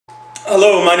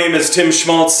Hello, my name is Tim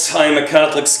Schmaltz. I am a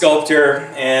Catholic sculptor,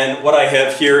 and what I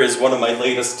have here is one of my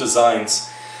latest designs.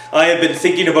 I have been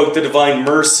thinking about the Divine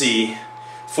Mercy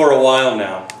for a while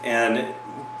now, and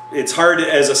it's hard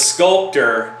as a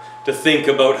sculptor to think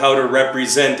about how to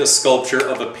represent a sculpture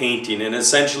of a painting, and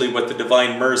essentially what the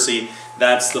Divine Mercy,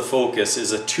 that's the focus,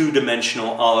 is a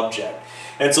two-dimensional object.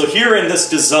 And so here in this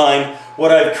design,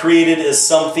 what I've created is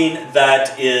something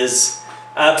that is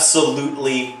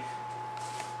absolutely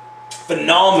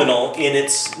phenomenal in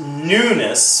its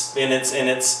newness, in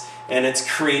its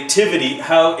creativity,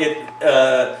 how it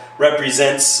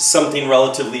represents something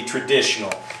relatively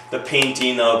traditional, the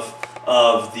painting of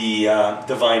the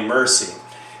Divine Mercy.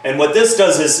 And what this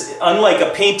does is, unlike a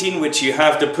painting which you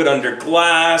have to put under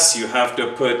glass, you have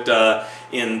to put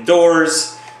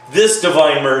indoors, this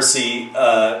Divine Mercy,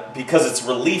 because it's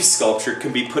relief sculpture,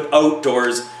 can be put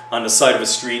outdoors on the side of a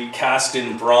street, cast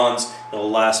in bronze. It'll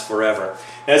last forever.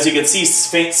 As you can see,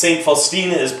 Saint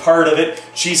Faustina is part of it.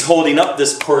 She's holding up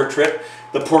this portrait,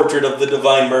 the portrait of the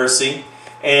Divine Mercy.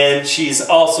 And she's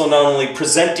also not only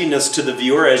presenting this to the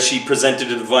viewer as she presented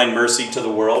the Divine Mercy to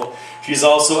the world, she's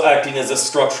also acting as a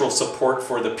structural support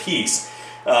for the piece.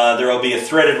 There will be a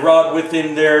threaded rod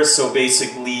within there, so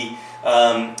basically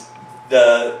when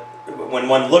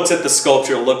one looks at the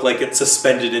sculpture, it'll look like it's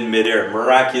suspended in midair.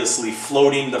 Miraculously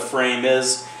floating the frame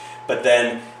is, but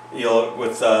then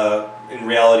in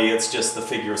reality it's just the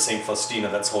figure of Saint Faustina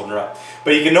that's holding her up.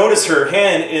 But you can notice her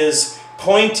hand is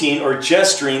pointing or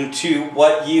gesturing to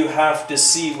what you have to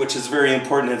see, which is very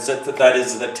important. It's that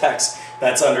is the text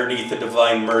that's underneath the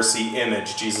Divine Mercy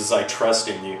image, Jesus, I trust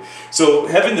in you. So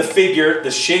having the figure,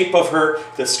 the shape of her,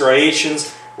 the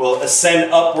striations will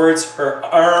ascend upwards. Her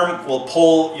arm will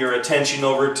pull your attention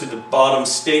over to the bottom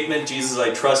statement, Jesus,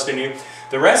 I trust in you.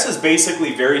 The rest is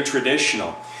basically very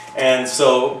traditional. And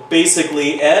so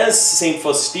basically, as Saint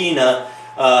Faustina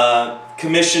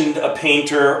commissioned a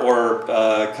painter or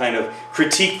kind of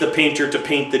critiqued the painter to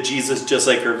paint the Jesus just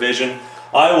like her vision,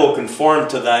 I will conform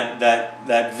to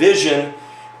that vision,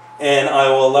 and I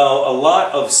will allow a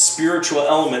lot of spiritual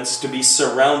elements to be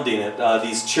surrounding it.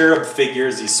 These cherub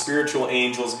figures, these spiritual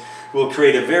angels, will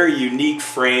create a very unique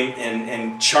frame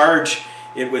and charge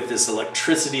it with this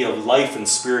electricity of life and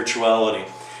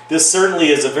spirituality. This certainly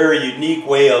is a very unique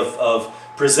way of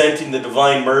presenting the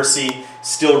Divine Mercy,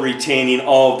 still retaining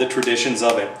all of the traditions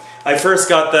of it. I first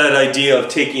got that idea of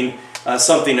taking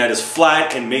something that is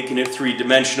flat and making it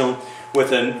three-dimensional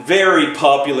with a very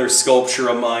popular sculpture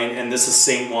of mine, and this is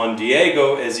Saint Juan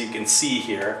Diego, as you can see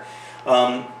here.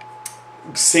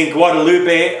 Saint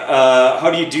Guadalupe,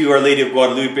 how do you do Our Lady of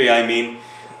Guadalupe, I mean,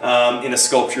 in a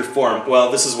sculpture form?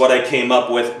 Well, this is what I came up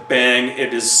with. Bang,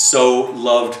 it is so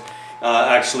loved.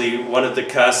 Actually, one of the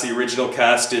casts, the original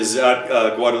cast, is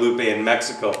at Guadalupe in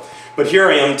Mexico. But here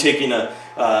I am taking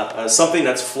something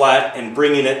that's flat and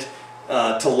bringing it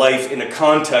to life in a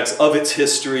context of its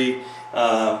history,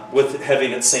 with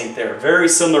having it saint there. Very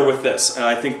similar with this. And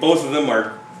I think both of them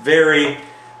are very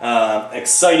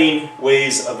exciting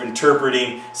ways of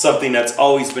interpreting something that's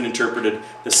always been interpreted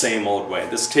the same old way.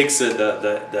 This takes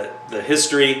the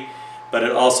history, but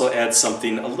it also adds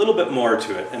something a little bit more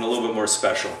to it and a little bit more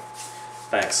special.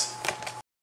 Thanks.